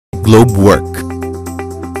globe work?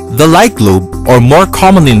 The light globe, or more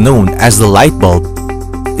commonly known as the light bulb,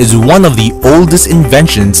 is one of the oldest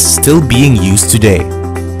inventions still being used today.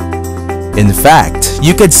 In fact,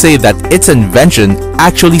 you could say that its invention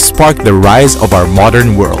actually sparked the rise of our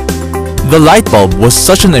modern world. The light bulb was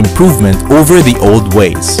such an improvement over the old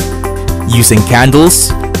ways, using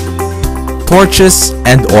candles, torches,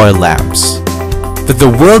 and oil lamps, that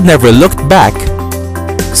the world never looked back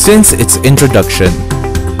since its introduction.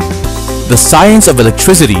 The science of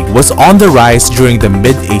electricity was on the rise during the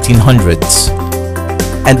mid-1800s,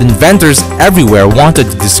 and inventors everywhere wanted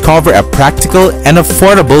to discover a practical and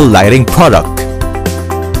affordable lighting product.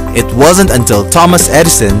 It wasn't until Thomas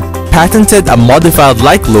Edison patented a modified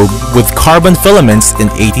light globe with carbon filaments in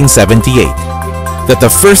 1878 that the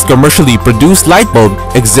first commercially produced light bulb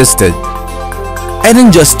existed. And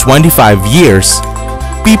in just 25 years,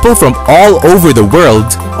 people from all over the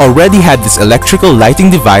world already had this electrical lighting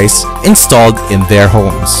device installed in their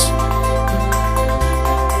homes.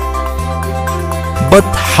 But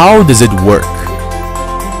how does it work?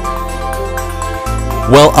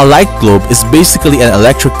 Well, a light globe is basically an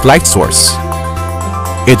electric light source.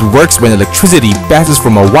 It works when electricity passes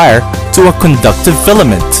from a wire to a conductive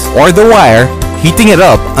filament, or the wire, heating it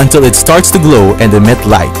up until it starts to glow and emit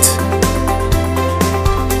light.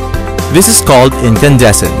 This is called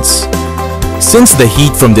incandescence. Since the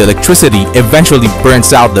heat from the electricity eventually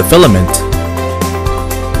burns out the filament,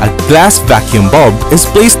 a glass vacuum bulb is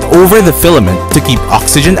placed over the filament to keep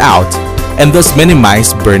oxygen out and thus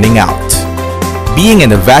minimize burning out. Being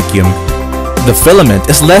in a vacuum, the filament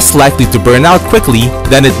is less likely to burn out quickly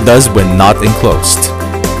than it does when not enclosed.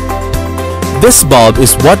 This bulb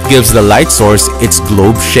is what gives the light source its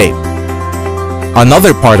globe shape.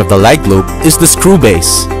 Another part of the light globe is the screw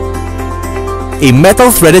base, a metal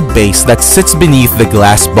threaded base that sits beneath the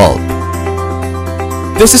glass bulb.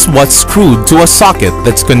 This is what's screwed to a socket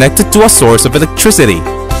that's connected to a source of electricity.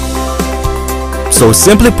 So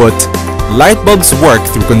simply put, light bulbs work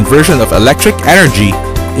through conversion of electric energy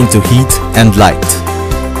into heat and light.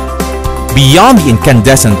 Beyond the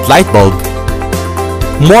incandescent light bulb,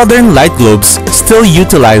 modern light globes still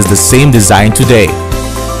utilize the same design today,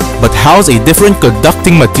 but house a different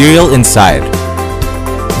conducting material inside.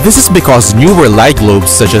 This is because newer light globes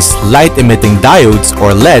such as light-emitting diodes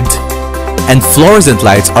or LED and fluorescent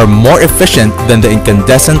lights are more efficient than the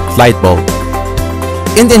incandescent light bulb.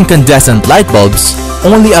 In incandescent light bulbs,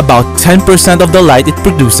 only about 10% of the light it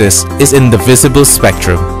produces is in the visible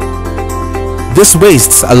spectrum. This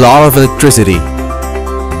wastes a lot of electricity.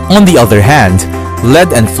 On the other hand,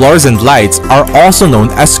 LED and fluorescent lights are also known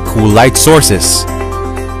as cool light sources,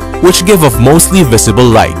 which give off mostly visible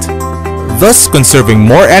light, thus conserving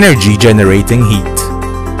more energy generating heat.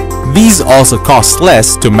 These also cost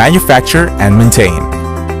less to manufacture and maintain.